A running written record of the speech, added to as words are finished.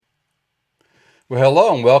Well,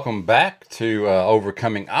 hello and welcome back to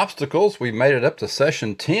Overcoming Obstacles. We made it up to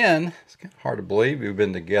session 10. It's kind of hard to believe. We've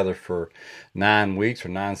been together for 9 weeks or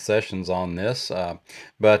 9 sessions on this.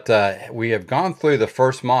 But we have gone through the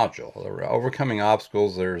first module. Overcoming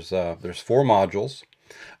Obstacles, there's 4 modules.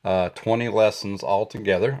 20 lessons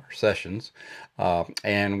altogether, or sessions.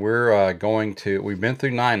 And we've been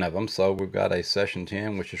through 9 of them, so we've got a session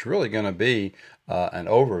 10, which is really going to be an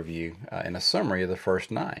overview and a summary of the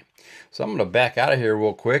first 9. So I'm going to back out of here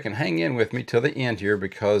real quick and hang in with me till the end here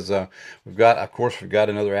because we've got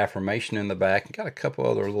another affirmation in the back and got a couple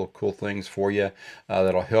other little cool things for you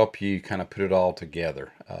that'll help you kind of put it all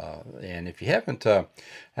together. And if you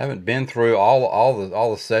haven't been through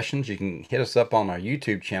all the sessions, you can hit us up on our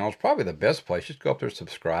YouTube channel. It's probably the best place. Just go up there,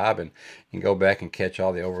 subscribe, and you can go back and catch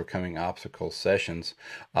all the Overcoming Obstacles sessions.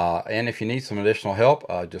 And if you need some additional help,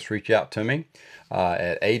 just reach out to me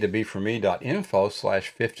at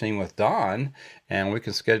a2bforme.info/15 with Don, and we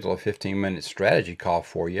can schedule a 15-minute strategy call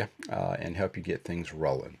for you and help you get things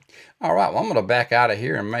rolling. All right, well, I'm going to back out of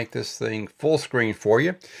here and make this thing full screen for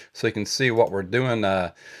you so you can see what we're doing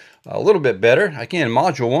a little bit better. Again,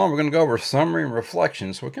 module 1, we're going to go over summary and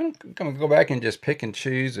reflection. So we're going to go back and just pick and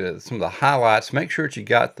choose some of the highlights. Make sure that you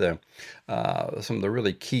got some of the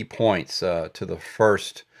really key points to the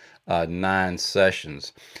first 9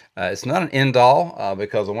 sessions. It's not an end-all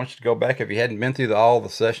because I want you to go back. If you hadn't been through all the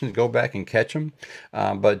sessions, go back and catch them.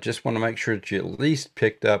 But just want to make sure that you at least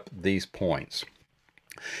picked up these points.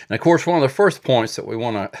 And of course, one of the first points that we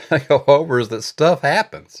want to go over is that stuff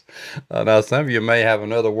happens. Now, some of you may have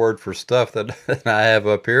another word for stuff than I have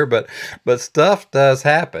up here, but stuff does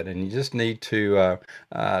happen, and you just need to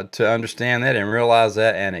understand that and realize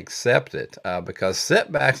that and accept it. Because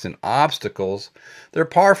setbacks and obstacles, they're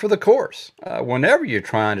par for the course. Whenever you're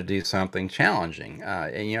trying to do something challenging,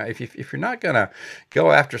 and if you're not going to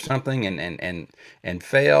go after something and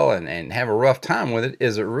fail and have a rough time with it,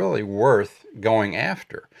 is it really worth going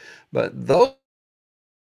after? But those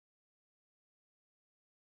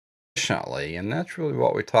efficiently, and that's really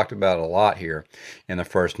what we talked about a lot here in the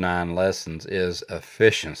first 9 lessons, is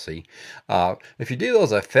efficiency. If you do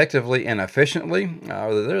those effectively and efficiently,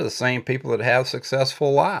 they're the same people that have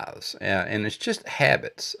successful lives, and it's just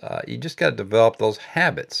habits. You just got to develop those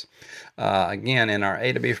habits. Again, in our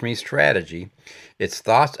A to B for Me strategy, it's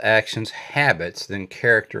thoughts, actions, habits, then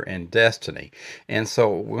character and destiny. And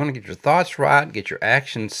so we're going to get your thoughts right, get your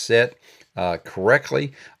actions set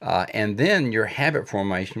correctly, and then your habit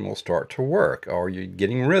formation will start to work, or you're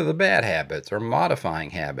getting rid of the bad habits or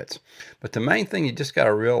modifying habits. But the main thing you just got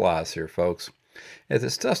to realize here, folks, is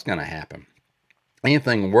that stuff's going to happen.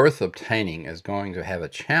 Anything worth obtaining is going to have a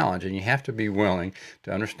challenge, and you have to be willing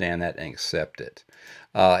to understand that and accept it.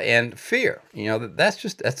 And fear, that's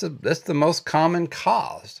the most common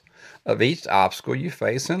cause of each obstacle you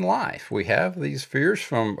face in life. We have these fears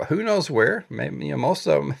from who knows where. Maybe most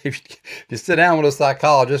of them, if you sit down with a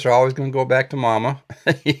psychologist, are always going to go back to mama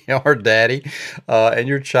or daddy and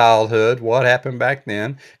your childhood, what happened back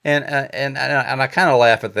then. And I kind of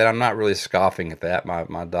laugh at that. I'm not really scoffing at that.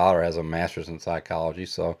 My daughter has a master's in psychology,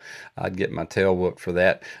 so I'd get my tail whooped for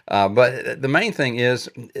that. But the main thing is,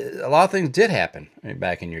 a lot of things did happen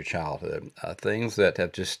back in your childhood. Things that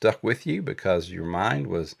have just stuck with you because your mind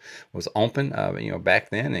was open, back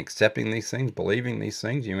then, and accepting these things, believing these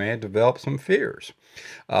things. You may have developed some fears,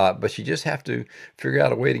 but you just have to figure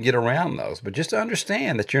out a way to get around those. But just to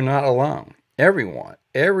understand that you're not alone. Everyone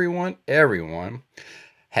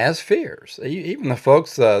has fears. Even the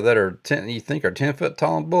folks that are you think are 10 foot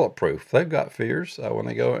tall and bulletproof, they've got fears. When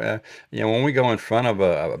they go, when we go in front of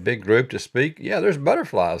a big group to speak, yeah, there's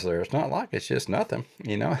butterflies there. It's not like it's just nothing,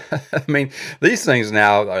 I mean, these things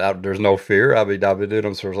now, there's no fear. I've been doing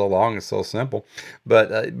them for so long, it's so simple.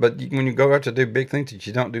 But when you go out to do big things that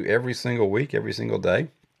you don't do every single week, every single day,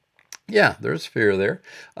 yeah, there's fear there.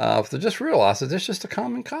 So just realize that it's just a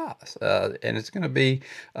common cause, and it's going to be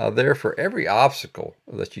there for every obstacle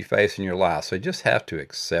that you face in your life. So you just have to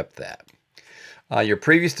accept that. Your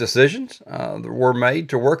previous decisions were made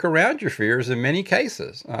to work around your fears in many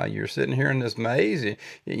cases. You're sitting here in this maze.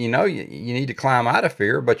 You need to climb out of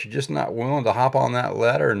fear, but you're just not willing to hop on that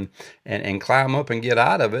ladder and climb up and get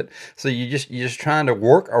out of it. So you're just trying to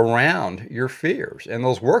work around your fears. And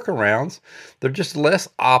those workarounds, they're just less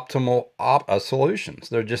optimal solutions.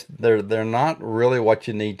 They're not really what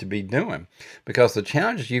you need to be doing, because the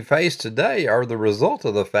challenges you face today are the result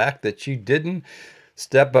of the fact that you didn't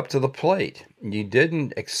step up to the plate. You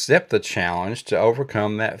didn't accept the challenge to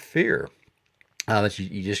overcome that fear. That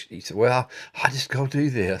you say, well, I'll just go do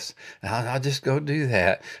this. I'll just go do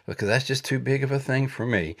that because that's just too big of a thing for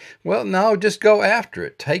me. Well, no, just go after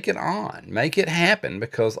it. Take it on. Make it happen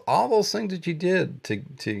because all those things that you did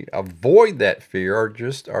to avoid that fear are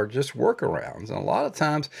just workarounds. And a lot of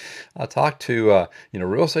times I talk to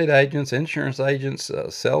real estate agents, insurance agents,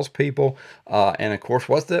 salespeople, and of course,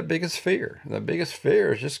 what's that biggest fear? The biggest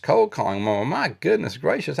fear is just cold calling. Well, my goodness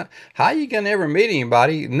gracious, how are you going to ever meet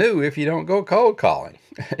anybody new if you don't go cold calling?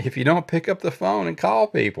 If you don't pick up the phone and call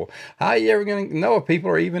people, how are you ever going to know if people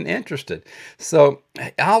are even interested? So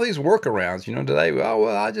all these workarounds, today, oh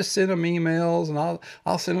well, I just send them emails and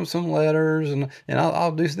I'll send them some letters and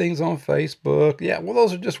I'll do things on Facebook. Yeah, well,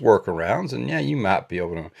 those are just workarounds, and yeah, you might be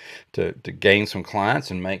able to gain some clients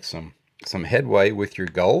and make some headway with your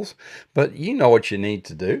goals, but you know what you need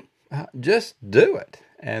to do. Just do it.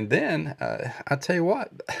 And then I tell you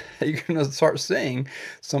what, you're going to start seeing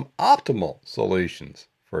some optimal solutions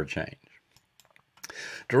for a change.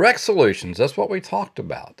 Direct solutions, that's what we talked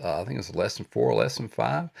about. I think it's lesson 4, lesson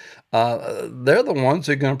 5. They're the ones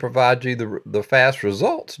that are going to provide you the fast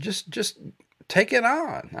results. Just take it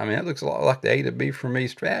on. I mean, that looks a lot like the A to B for me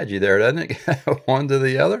strategy there, doesn't it? One to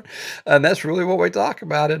the other. And that's really what we talk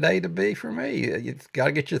about at A to B for me. You've got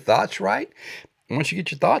to get your thoughts right. Once you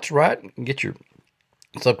get your thoughts right, get your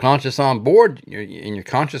subconscious on board, in your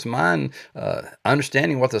conscious mind,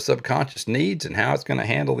 understanding what the subconscious needs and how it's going to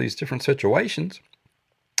handle these different situations,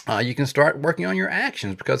 you can start working on your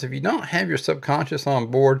actions, because if you don't have your subconscious on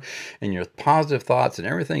board and your positive thoughts and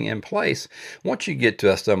everything in place, once you get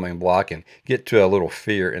to a stumbling block and get to a little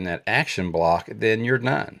fear in that action block, then you're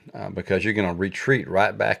done, because you're going to retreat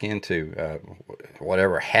right back into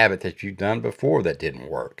whatever habit that you've done before that didn't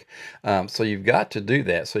work. So you've got to do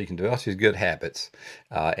that so you can develop these good habits.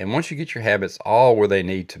 And once you get your habits all where they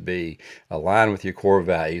need to be, aligned with your core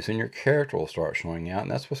values, and your character will start showing out.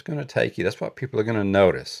 And that's what's going to take you. That's what people are going to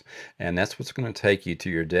notice. And that's what's going to take you to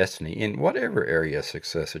your destiny in whatever area of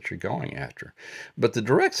success that you're going after. But the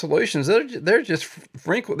direct solutions, they're just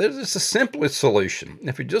frequent. They're just the simplest solution.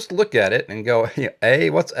 If you just look at it and go, A,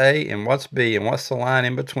 what's A and what's B and what's the line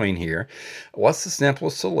in between here? What's the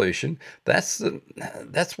simplest solution? That's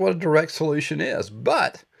what a direct solution is.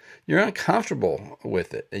 But you're uncomfortable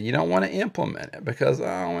with it and you don't want to implement it because, oh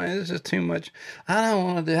man, it's just too much. I don't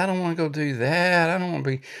want to go do that. I don't want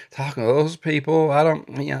to be talking to those people. I don't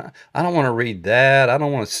want to read that. I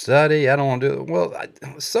don't want to study. I don't want to do it. Well,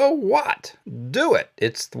 so what? Do it.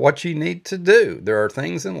 It's what you need to do. There are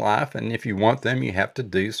things in life, and if you want them, you have to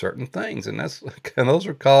do certain things, and those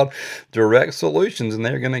are called direct solutions, and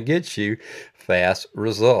they're going to get you fast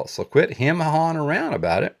results. So quit him-hawing around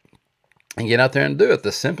about it and get out there and do it.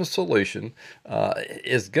 The simplest solution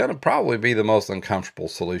is going to probably be the most uncomfortable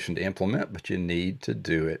solution to implement, but you need to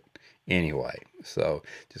do it anyway. So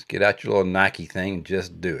just get out your little Nike thing and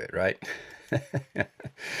just do it, right?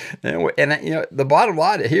 and the bottom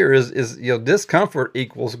line here is discomfort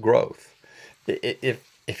equals growth.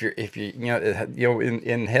 If you're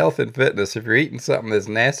in health and fitness, if you're eating something that's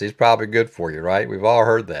nasty, it's probably good for you, right? We've all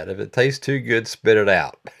heard that. If it tastes too good, spit it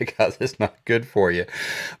out because it's not good for you.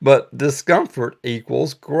 But discomfort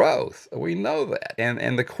equals growth. We know that.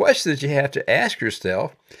 And the question that you have to ask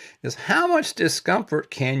yourself is, how much discomfort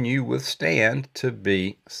can you withstand to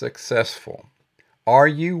be successful? Are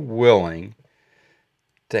you willing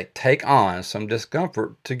to take on some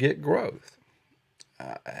discomfort to get growth?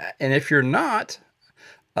 And if you're not,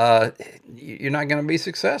 you're not going to be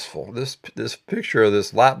successful. This picture of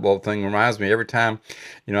this light bulb thing reminds me every time,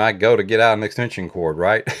 I go to get out an extension cord,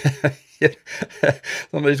 right?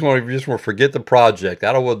 Somebody just want to forget the project.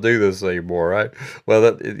 I don't want to do this anymore, right?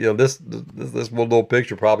 Well, this little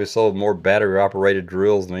picture probably sold more battery operated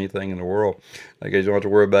drills than anything in the world. I guess you don't have to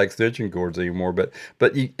worry about extension cords anymore.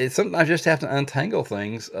 But you sometimes just have to untangle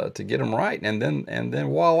things to get them right, and then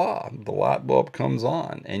voila, the light bulb comes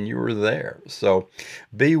on, and you were there. So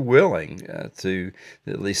be willing to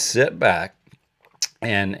at least sit back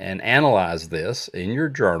and analyze this in your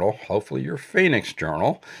journal, hopefully your Phoenix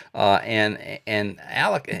journal, and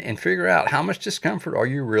figure out how much discomfort are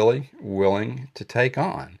you really willing to take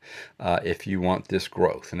on if you want this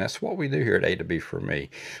growth. And that's what we do here at A to B for me.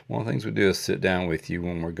 One of the things we do is sit down with you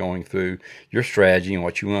when we're going through your strategy and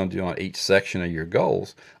what you want to do on each section of your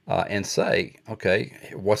goals, and say, okay,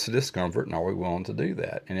 what's the discomfort, and are we willing to do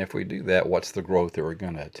that? And if we do that, what's the growth that we're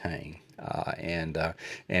going to attain? And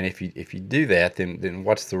if you do that, then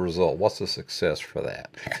what's the result? What's the success for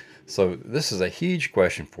that? So this is a huge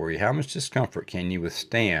question for you. How much discomfort can you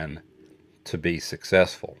withstand to be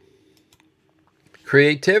successful?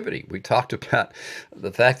 Creativity. We talked about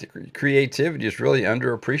the fact that creativity is really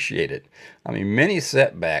underappreciated. I mean, many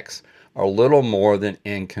setbacks are little more than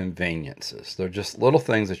inconveniences. They're just little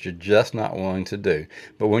things that you're just not willing to do.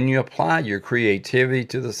 But when you apply your creativity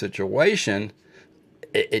to the situation,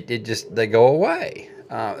 it just they go away.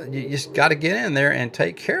 You just got to get in there and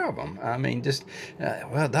take care of them. I mean, just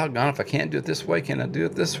well, doggone, if I can't do it this way, can I do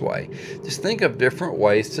it this way? Just think of different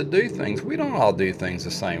ways to do things. We don't all do things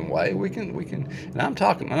the same way. We can. And I'm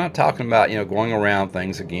not talking about going around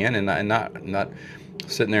things again, and not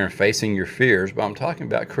sitting there and facing your fears, but I'm talking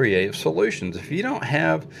about creative solutions. If you don't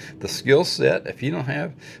have the skill set, if you don't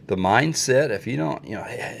have the mindset, if you don't,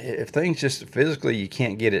 if things just physically you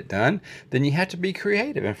can't get it done, then you have to be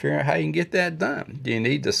creative and figure out how you can get that done. Do you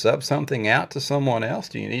need to sub something out to someone else?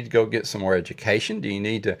 Do you need to go get some more education? Do you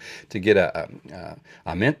need to get a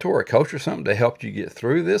mentor, a coach or something to help you get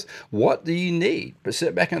through this? What do you need? But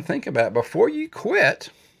sit back and think about it before you quit.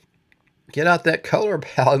 Get out that color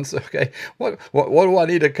balance. Okay, what do I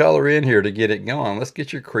need to color in here to get it going? Let's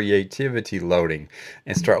get your creativity loading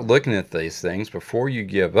and start looking at these things before you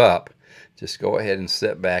give up. Just go ahead and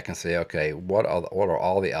sit back and say, okay, what are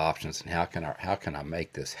all the options, and how can I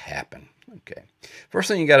make this happen? Okay. First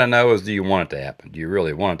thing you got to know is, do you want it to happen? Do you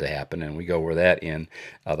really want it to happen? And we go over that in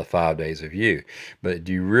the 5 days of you. But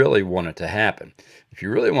do you really want it to happen? If you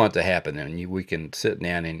really want it to happen, then we can sit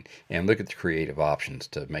down and look at the creative options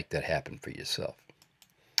to make that happen for yourself.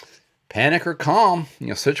 Panic or calm,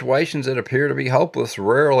 situations that appear to be hopeless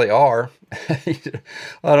rarely are.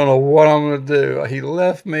 I don't know what I'm going to do. He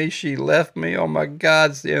left me. She left me. Oh my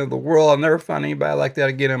God, it's the end of the world. I'll never find anybody like that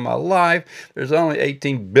again in my life. There's only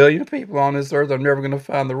 18 billion people on this earth. I'm never going to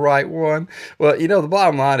find the right one. Well, the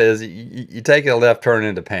bottom line is you take a left turn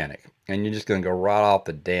into panic, and you're just going to go right off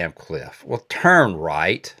the damn cliff. Well, turn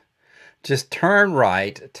right. Just turn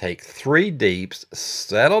right. Take 3 deeps.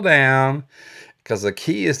 Settle down. Because the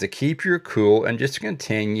key is to keep your cool and just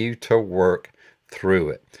continue to work through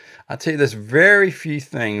it. I tell you, there's very few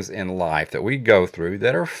things in life that we go through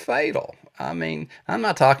that are fatal. I mean, I'm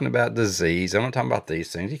not talking about disease. I'm not talking about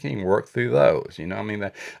these things. You can even work through those.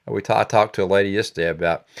 I talked to a lady yesterday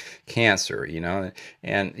about cancer,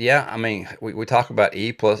 and yeah, I mean, we talk about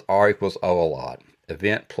E plus R equals O a lot.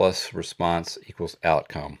 Event plus response equals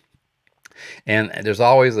outcome. And there's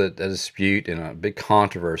always a dispute and a big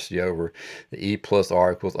controversy over the E plus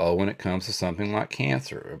R equals O when it comes to something like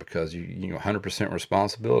cancer, because you 100%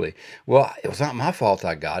 responsibility. Well, it was not my fault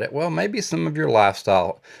I got it. Well, maybe some of your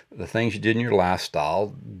lifestyle, the things you did in your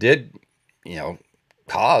lifestyle did,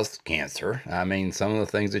 caused cancer. I mean, some of the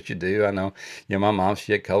things that you do, I know, my mom,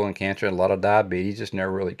 she had colon cancer and a lot of diabetes, just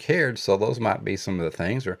never really cared. So those might be some of the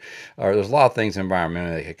things, or there's a lot of things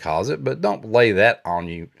environmentally that could cause it, but don't lay that on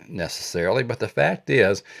you necessarily. But the fact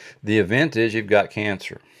is, the event is you've got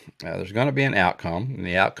cancer. There's going to be an outcome, and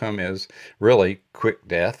the outcome is really quick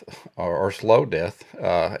death or slow death.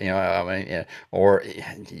 Or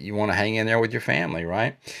you want to hang in there with your family,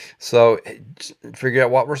 right? So figure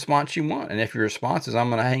out what response you want, and if your response is, "I'm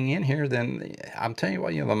going to hang in here," then I'm telling you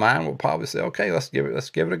what, the mind will probably say, "Okay, let's give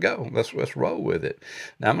it a go. Let's roll with it."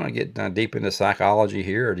 Now I'm going to get deep into psychology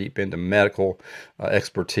here, or deep into medical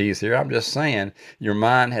expertise here. I'm just saying your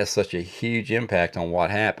mind has such a huge impact on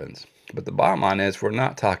what happens. But the bottom line is, we're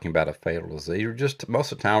not talking about a fatal disease.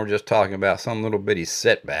 Most of the time, we're just talking about some little bitty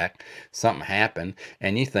setback. Something happened,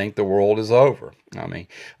 and you think the world is over. I mean,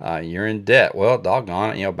 you're in debt. Well,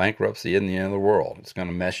 doggone it, bankruptcy isn't the end of the world. It's going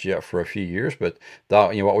to mess you up for a few years, but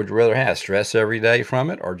what would you rather have? Stress every day from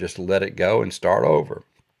it, or just let it go and start over?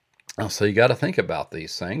 So you got to think about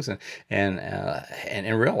these things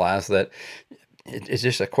and realize that it's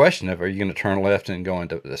just a question of, are you going to turn left and go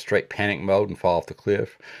into the straight panic mode and fall off the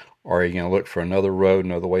cliff? Or are you going to look for another road,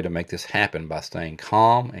 another way to make this happen by staying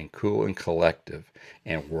calm and cool and collective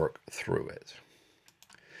and work through it?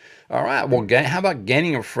 All right, well, how about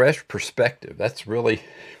gaining a fresh perspective? That's really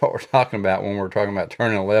what we're talking about when we're talking about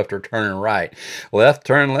turning left or turning right.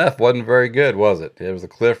 Turning left wasn't very good, was it? There was a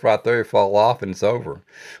cliff right there, you fall off and it's over.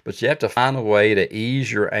 But you have to find a way to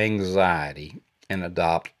ease your anxiety and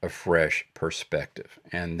adopt a fresh perspective.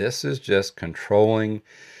 And this is just controlling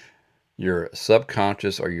your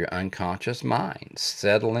subconscious or your unconscious mind,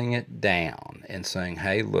 settling it down and saying,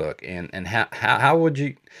 "Hey, look," and how would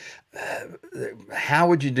you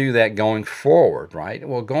do that going forward, right?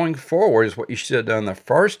 Well, going forward is what you should have done the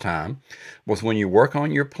first time, was when you work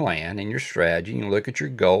on your plan and your strategy, and look at your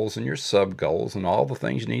goals and your sub goals and all the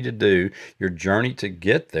things you need to do, your journey to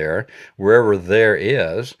get there, wherever there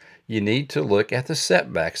is. you need to look at the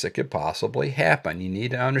setbacks that could possibly happen. You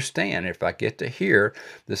need to understand, if I get to here,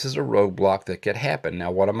 this is a roadblock that could happen. Now,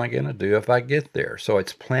 what am I going to do if I get there? So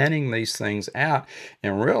it's planning these things out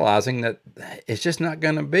and realizing that it's just not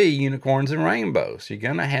going to be unicorns and rainbows. You're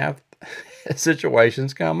going to have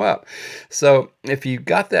situations come up. So if you've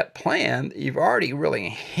got that plan, you've already really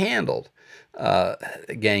handled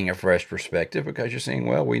gaining a fresh perspective, because you're saying,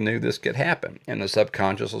 well, we knew this could happen. And the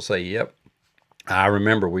subconscious will say, yep, I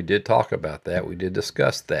remember we did talk about that. We did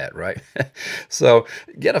discuss that, right? So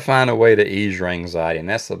you got to find a way to ease your anxiety, and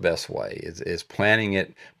that's the best way, is planning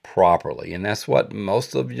it properly. And that's what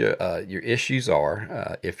most of your issues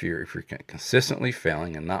are. If you're consistently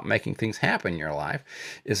failing and not making things happen in your life,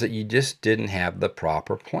 is that you just didn't have the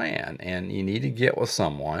proper plan. And you need to get with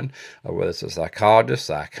someone, whether it's a psychologist,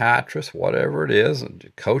 psychiatrist, whatever it is, a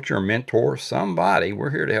coach or mentor, somebody. We're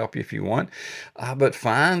here to help you if you want, but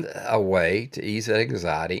find a way to ease that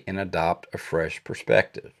anxiety and adopt a fresh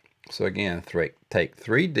perspective. So again, take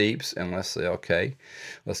 3 deeps, and let's say, okay,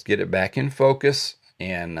 let's get it back in focus,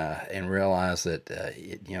 and realize that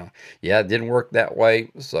yeah, it didn't work that way.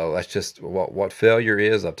 So that's just what failure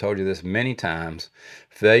is. I've told you this many times.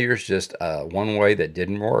 Failure is just one way that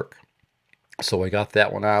didn't work. So we got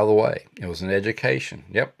that one out of the way. It was an education.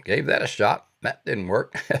 Yep, gave that a shot. That didn't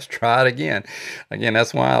work. Let's try it again. Again,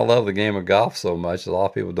 that's why I love the game of golf so much. A lot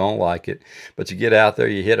of people don't like it. But you get out there,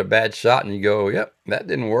 you hit a bad shot, and you go, yep, that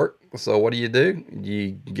didn't work. So what do?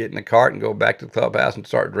 You get in the cart and go back to the clubhouse and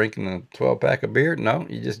start drinking a 12-pack of beer? No,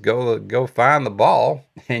 you just go find the ball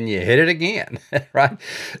and you hit it again, right?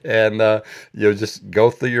 And you'll just go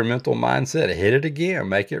through your mental mindset, hit it again,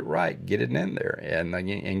 make it right, get it in there,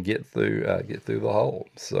 and get through the hole.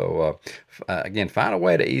 So again, find a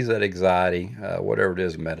way to ease that anxiety, whatever it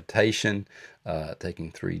is, meditation,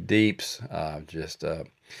 taking 3 deeps, just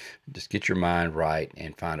get your mind right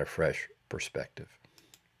and find a fresh perspective.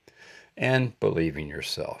 And believe in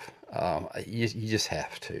yourself. You just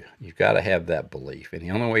have to. You've got to have that belief, and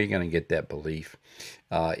the only way you're going to get that belief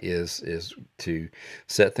is to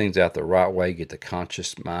set things out the right way, get the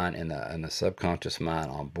conscious mind and the subconscious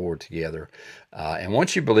mind on board together. And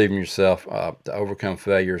once you believe in yourself to overcome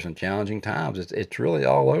failures and challenging times, it's really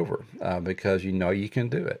all over, because you know you can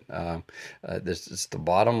do it. This is the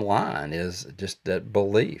bottom line, is just that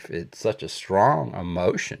belief. It's such a strong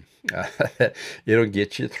emotion that it'll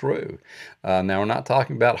get you through. Now, we're not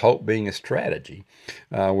talking about hope being a strategy.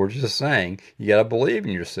 We're just saying you got to believe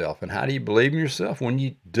in yourself. And how do you believe in yourself? When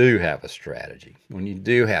you do have a strategy, when you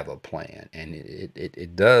do have a plan, and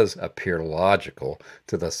it does appear logical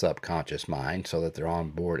to the subconscious mind, so that they're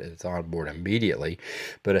on board. It's on board immediately,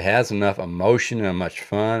 but it has enough emotion and much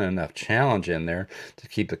fun and enough challenge in there to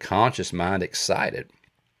keep the conscious mind excited.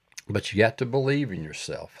 But you got to believe in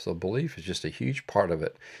yourself. So belief is just a huge part of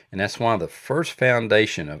it. And that's one of the first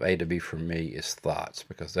foundation of A to B for me is thoughts,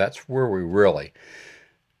 because that's where we really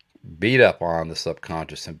beat up on the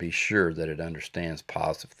subconscious and be sure that it understands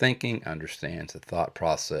positive thinking, understands the thought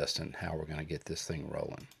process, and how we're going to get this thing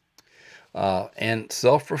rolling. And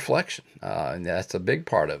self-reflection, and that's a big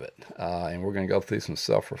part of it. And we're going to go through some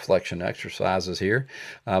self-reflection exercises here,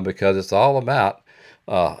 because it's all about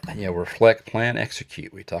reflect, plan,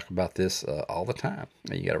 execute. We talk about this all the time.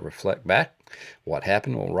 You got to reflect back what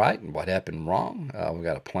happened right and what happened wrong. We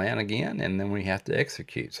got to plan again, and then we have to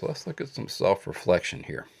execute. So let's look at some self-reflection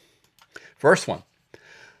here. First one.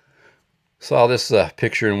 Saw this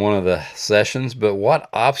picture in one of the sessions, but what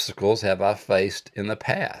obstacles have I faced in the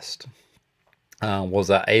past? Was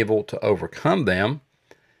I able to overcome them?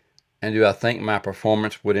 And do I think my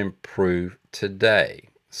performance would improve today?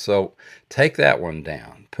 So take that one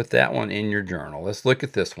down. Put that one in your journal. Let's look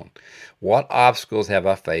at this one. What obstacles have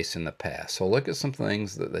I faced in the past? So look at some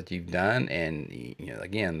things that you've done, and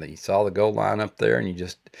again, you saw the goal line up there, and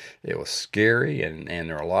it was scary, and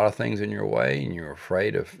there were a lot of things in your way, and you were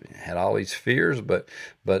afraid had all these fears, but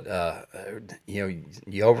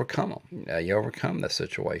you overcome them. You overcome the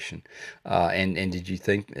situation, and did you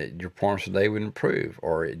think that your performance today would improve,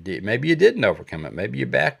 or maybe you didn't overcome it? Maybe you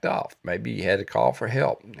backed off. Maybe you had to call for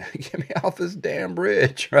help. Get me off this damn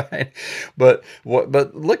bridge, right? But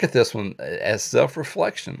look at this one as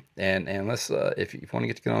self-reflection, and let's if you want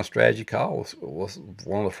to get on a strategy call, what's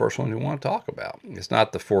one of the first ones we want to talk about. It's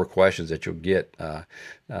not the 4 questions that you'll get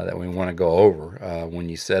that we want to go over when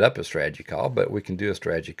you set up a strategy call, but we can do a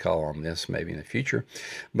strategy call on this maybe in the future.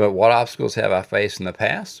 But what obstacles have I faced in the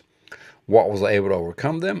past? What was I able to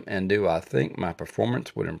overcome them? And do I think my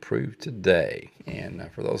performance would improve today? And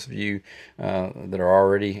for those of you that are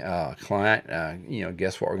already a client,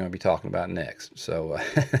 guess what we're going to be talking about next. So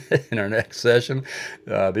in our next session,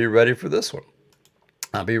 be ready for this one.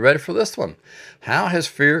 I'll be ready for this one. How has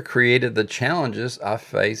fear created the challenges I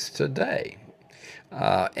face today?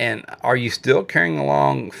 And are you still carrying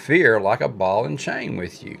along fear like a ball and chain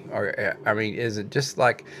with you? Or, I mean, is it just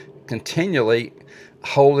like continually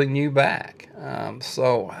holding you back?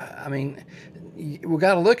 I mean, we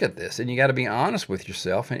got to look at this, and you got to be honest with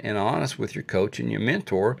yourself and honest with your coach and your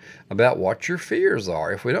mentor about what your fears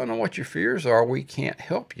are. If we don't know what your fears are, we can't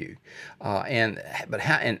help you. But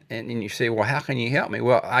how? And you say, well, how can you help me?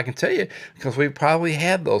 Well, I can tell you because we probably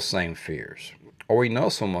had those same fears, or we know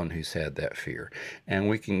someone who's had that fear, and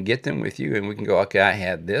we can get them with you, and we can go, okay, I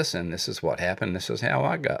had this, and this is what happened. This is how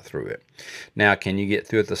I got through it. Now, can you get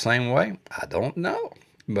through it the same way? I don't know,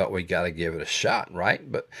 but we got to give it a shot, right?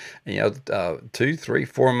 But two, three,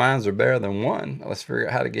 four minds are better than one. Let's figure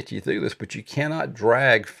out how to get you through this. But you cannot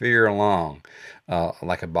drag fear along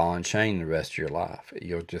like a ball and chain the rest of your life.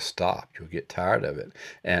 You'll just stop. You'll get tired of it.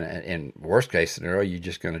 And in worst case scenario, you're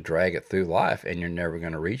just going to drag it through life, and you're never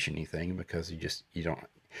going to reach anything because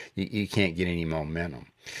you can't get any momentum.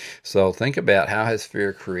 So think about, how has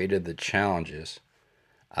fear created the challenges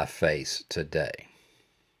I face today?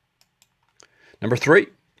 Number 3,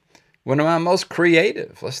 when am I most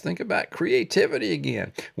creative? Let's think about creativity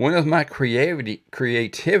again. When has my creativity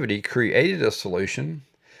created a solution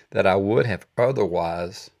that I would have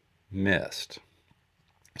otherwise missed?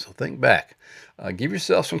 So think back. Give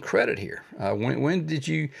yourself some credit here. When did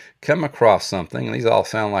you come across something? And these all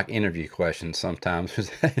sound like interview questions sometimes.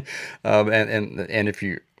 And if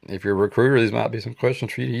you're a recruiter, these might be some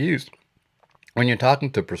questions for you to use when you're talking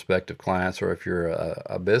to prospective clients, or if you're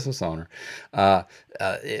a business owner.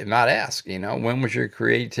 It might ask, when was your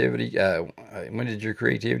creativity, when did your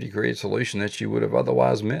creativity create a solution that you would have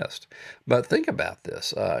otherwise missed? But think about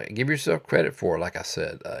this. Give yourself credit for it, like I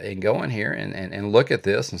said, and go in here and look at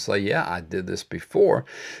this and say, yeah, I did this before.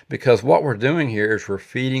 Because what we're doing here is we're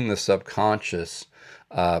feeding the subconscious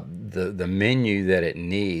the menu that it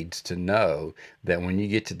needs to know that when you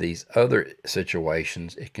get to these other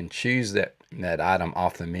situations, it can choose that item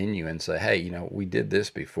off the menu and say, hey, we did this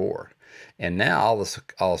before. And now all of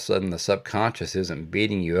a sudden the subconscious isn't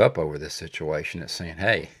beating you up over this situation. It's saying,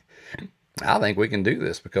 hey, I think we can do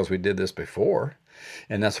this because we did this before.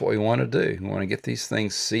 And that's what we want to do. We want to get these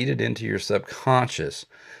things seeded into your subconscious,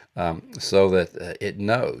 so that it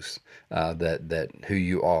knows that who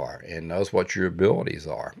you are and knows what your abilities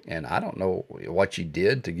are. And I don't know what you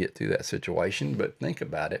did to get through that situation, but think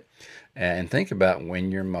about it, and think about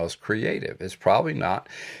when you're most creative. It's probably not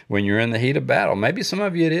when you're in the heat of battle. Maybe some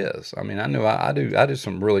of you it is. I mean, I know I do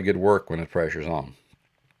some really good work when the pressure's on.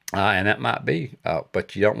 And that might be,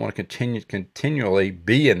 but you don't want to continually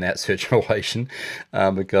be in that situation,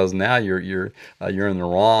 because now you're in the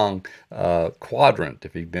wrong quadrant.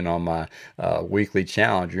 If you've been on my weekly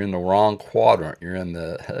challenge, you're in the wrong quadrant. You're in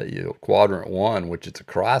the quadrant 1, which is a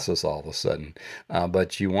crisis all of a sudden.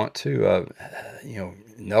 But you want to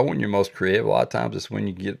know when you're most creative. A lot of times it's when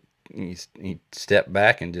you step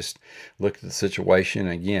back and just look at the situation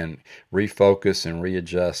again, refocus and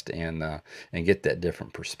readjust, and get that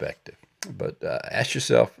different perspective. But ask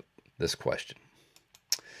yourself this question.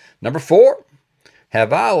 Number 4,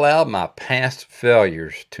 have I allowed my past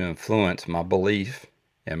failures to influence my belief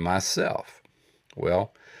in myself?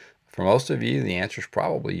 Well, for most of you, the answer is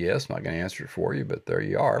probably yes. I'm not going to answer it for you, but there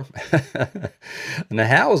you are. Now,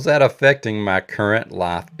 how is that affecting my current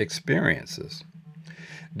life experiences?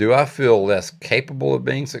 Do I feel less capable of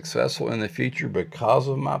being successful in the future because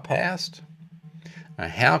of my past? And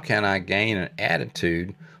how can I gain an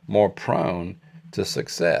attitude more prone to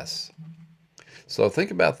success? So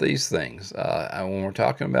think about these things. When we're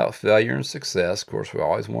talking about failure and success, of course, we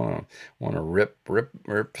always want to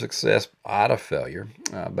rip success out of failure.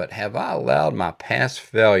 But have I allowed my past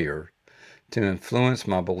failure to influence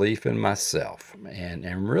my belief in myself?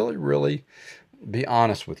 And really, really be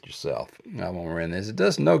honest with yourself when we're in this. It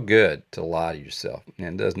does no good to lie to yourself,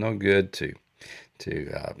 and it does no good to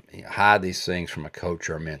hide these things from a coach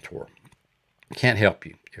or a mentor. Can't help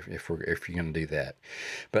you if you're going to do that.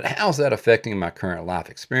 But how's that affecting my current life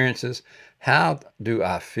experiences? How do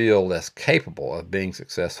I feel less capable of being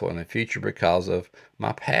successful in the future because of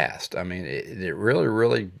my past? I mean, it really,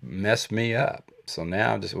 really messed me up. So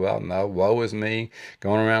now I'm just, no, woe is me,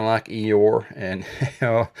 going around like Eeyore, and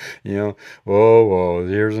whoa,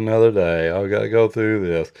 here's another day. I got to go through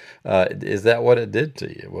this. Is that what it did to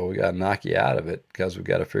you? Well, we got to knock you out of it, because we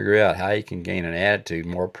got to figure out how you can gain an attitude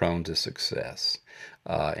more prone to success.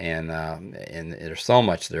 And there's so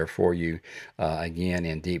much there for you. Again,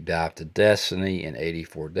 in Deep Dive to Destiny in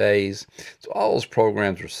 84 days. So all those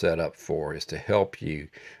programs are set up for is to help you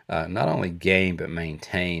not only gain but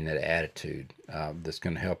maintain that attitude that's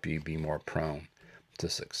going to help you be more prone to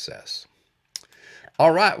success.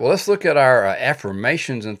 All right, well, let's look at our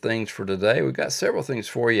affirmations and things for today. We've got several things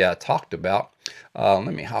for you I talked about. Let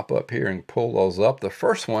me hop up here and pull those up. The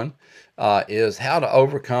first one is how to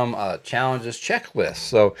overcome challenges checklist.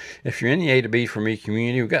 So if you're in the A to B for Me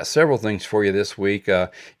community, we've got several things for you this week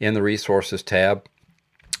in the resources tab.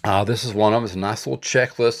 This is one of them. It's a nice little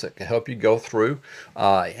checklist that can help you go through.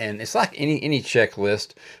 And it's like any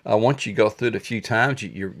checklist. Once you go through it a few times,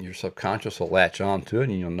 your subconscious will latch on to it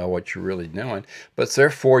and you'll know what you're really doing. But it's there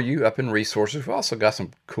for you up in resources. We've also got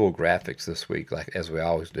some cool graphics this week, like as we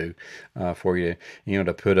always do, for you,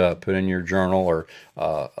 to put in your journal or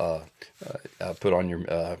put on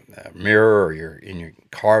your mirror or in your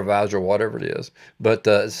car visor, whatever it is. But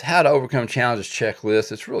it's how to overcome challenges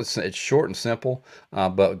checklist. It's short and simple,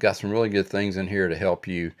 but we've got some really good things in here to help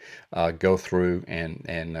you go through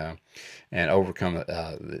and overcome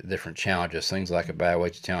the different challenges. Things like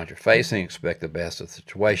evaluate the challenge you're facing, expect the best of the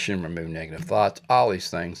situation, remove negative thoughts, all these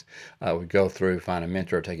things we go through, find a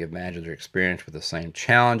mentor, take advantage of their experience with the same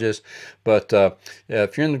challenges. But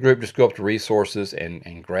if you're in the group, just go up to resources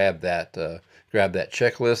and grab that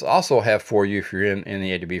checklist. Also have for you, if you're in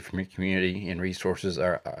the A to B for Me community in resources,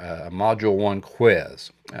 a Module 1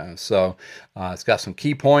 quiz. So it's got some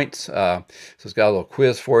key points. So it's got a little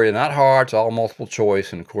quiz for you. Not hard. It's all multiple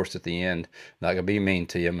choice. And of course, at the end, not going to be mean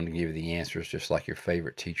to you. I'm going to give you the answers just like your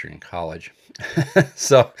favorite teacher in college.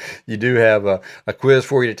 So you do have a quiz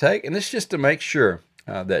for you to take. And this is just to make sure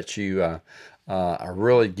that you are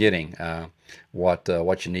really getting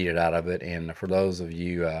what you needed out of it. And for those of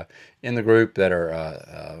you in the group that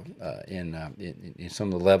are in some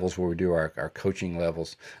of the levels where we do our coaching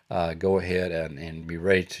levels, go ahead and be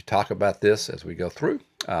ready to talk about this as we go through.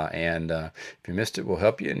 And if you missed it, we'll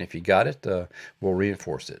help you. And if you got it, we'll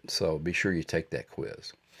reinforce it. So be sure you take that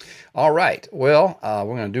quiz. All right. Well,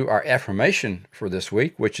 we're going to do our affirmation for this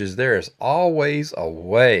week, which is there is always a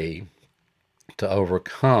way to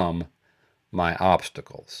overcome my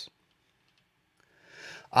obstacles.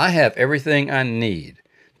 I have everything I need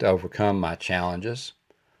to overcome my challenges.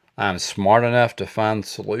 I am smart enough to find the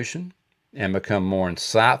solution and become more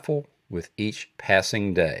insightful with each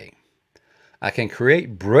passing day. I can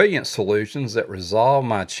create brilliant solutions that resolve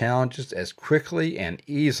my challenges as quickly and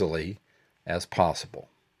easily as possible.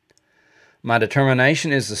 My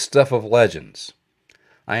determination is the stuff of legends.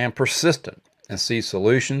 I am persistent and see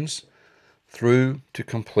solutions through to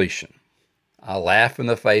completion. I laugh in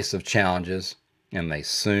the face of challenges and they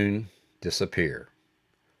soon disappear.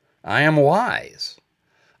 I am wise.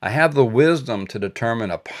 I have the wisdom to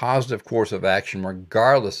determine a positive course of action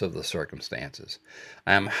regardless of the circumstances.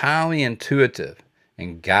 I am highly intuitive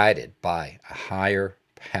and guided by a higher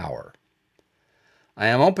power. I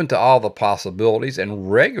am open to all the possibilities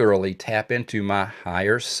and regularly tap into my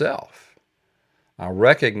higher self. I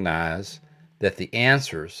recognize that the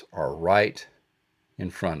answers are right in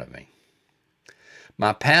front of me.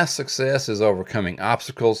 My past success is overcoming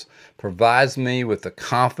obstacles provides me with the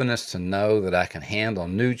confidence to know that I can handle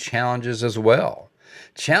new challenges as well.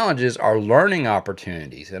 Challenges are learning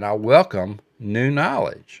opportunities, and I welcome new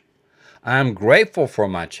knowledge. I am grateful for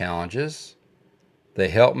my challenges. They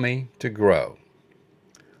help me to grow.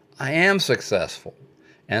 I am successful,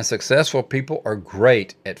 and successful people are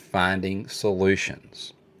great at finding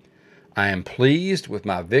solutions. I am pleased with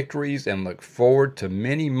my victories and look forward to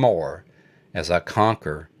many more as I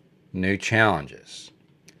conquer new challenges.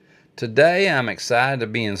 Today, I'm excited to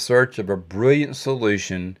be in search of a brilliant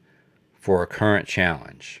solution for a current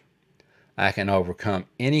challenge. I can overcome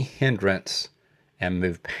any hindrance and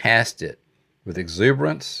move past it with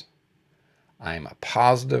exuberance. I am a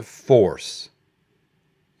positive force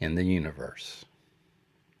in the universe.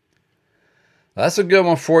 That's a good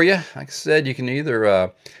one for you. Like I said, you can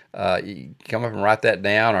either you come up and write that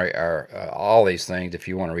down or all these things. If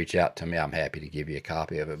you want to reach out to me, I'm happy to give you a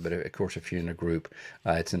copy of it. But of course, if you're in a group,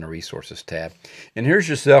 it's in the resources tab. And here's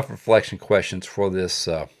your self-reflection questions for this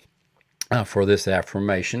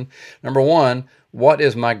affirmation. Number one, what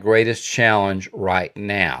is my greatest challenge right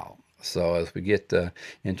now? So as we get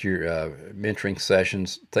into your mentoring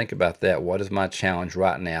sessions, think about that. What is my challenge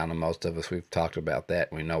right now? And most of us, we've talked about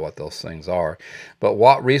that. We know what those things are. But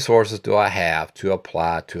what resources do I have to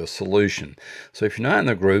apply to a solution? So if you're not in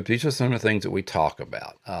the group, these are some of the things that we talk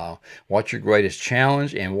about. What's your greatest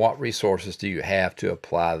challenge and what resources do you have to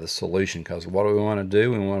apply the solution? Because what do we want to do?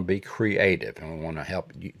 We want to be creative and we want to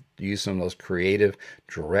help you use some of those creative,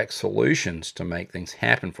 direct solutions to make things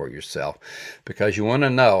happen for yourself, because you want to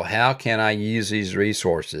know, how can I use these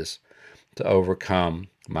resources to overcome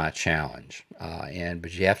my challenge?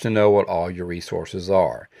 But you have to know what all your resources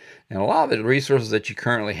are. And a lot of the resources that you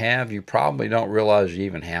currently have, you probably don't realize you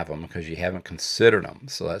even have them because you haven't considered them.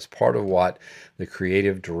 So that's part of what the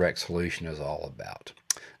creative direct solution is all about.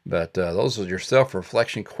 But those are your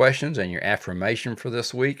self-reflection questions and your affirmation for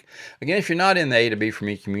this week. Again, if you're not in the A to B for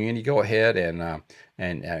Me community, go ahead and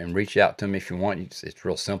reach out to me if you want. It's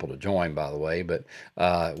real simple to join, by the way. But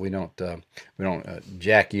we don't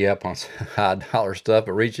jack you up on high dollar stuff.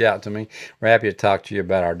 But reach out to me. We're happy to talk to you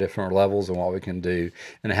about our different levels and what we can do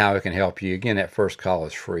and how we can help you. Again, that first call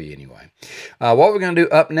is free anyway. What we're going to do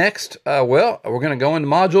up next? Well, we're going to go into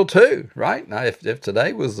Module 2, right? Now, if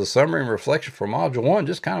today was the summary and reflection for Module 1,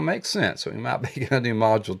 just kind of makes sense. So we might be going to do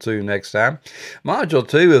Module 2 next time. Module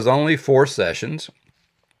 2 is only 4 sessions.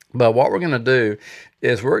 But what we're going to do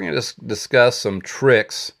is we're going to discuss some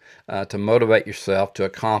tricks to motivate yourself to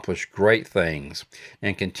accomplish great things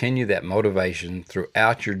and continue that motivation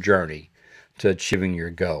throughout your journey to achieving your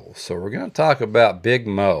goals. So we're going to talk about Big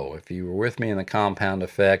Mo. If you were with me in the Compound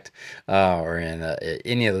Effect or in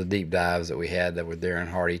any of the deep dives that we had that were Darren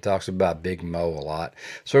Hardy, he talks about Big Mo a lot.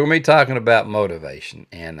 So we're going to be talking about motivation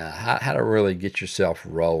and how to really get yourself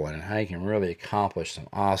rolling and how you can really accomplish some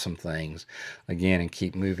awesome things again and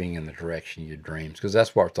keep moving in the direction of your dreams, because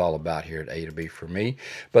that's what it's all about here at A to B for Me.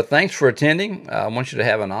 But thanks for attending. I want you to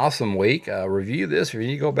have an awesome week. Review this. If you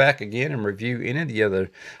need to go back again and review any of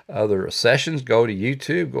the other sessions, go to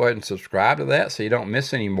YouTube. Go ahead and subscribe to that so you don't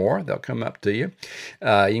miss any more. They'll come up to you.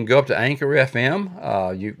 You can go up to Anchor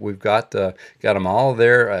FM. We've got them all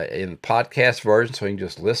there in podcast version, so you can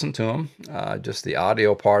just listen to them, just the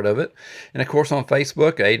audio part of it. And of course on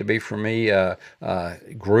Facebook, A to B for Me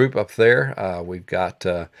group up there. We've got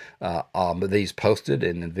these posted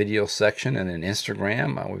in the video section, and in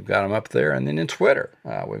Instagram we've got them up there, and then in Twitter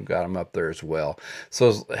we've got them up there as well.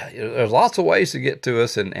 So there's lots of ways to get to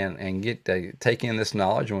us and get take in this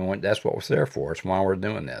knowledge, and that's what we're there for. It's why we're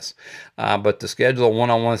doing this. But to schedule a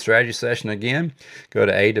one-on-one strategy session, again, go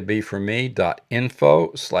to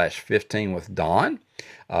a2bforme.info/15 with Don.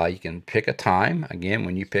 You can pick a time. Again,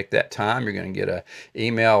 when you pick that time, you're going to get an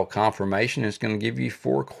email confirmation. It's going to give you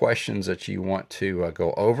 4 questions that you want to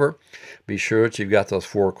go over. Be sure that you've got those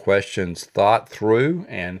 4 questions thought through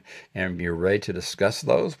and you're ready to discuss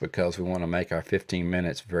those, because we want to make our 15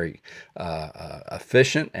 minutes very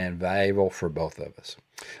efficient and valuable for both of us.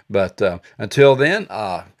 But until then,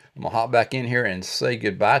 I'm going to hop back in here and say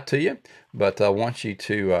goodbye to you. But I want you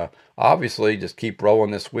to obviously just keep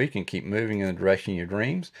rolling this week and keep moving in the direction of your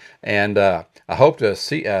dreams. And I hope to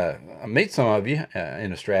meet some of you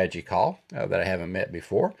in a strategy call that I haven't met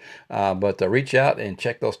before. But reach out and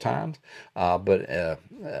check those times. But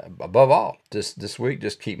above all, this week,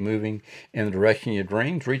 just keep moving in the direction of your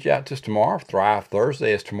dreams. Reach out to us tomorrow. Thrive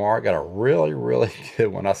Thursday is tomorrow. I got a really, really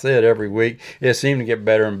good one. I say it every week. It seems to get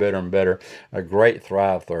better and better and better. A great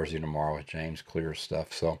Thrive Thursday tomorrow with James Clear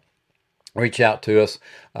stuff. So reach out to us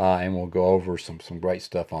and we'll go over some great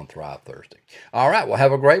stuff on Thrive Thursday. All right, well,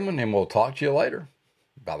 have a great one, and we'll talk to you later.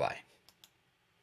 Bye-bye.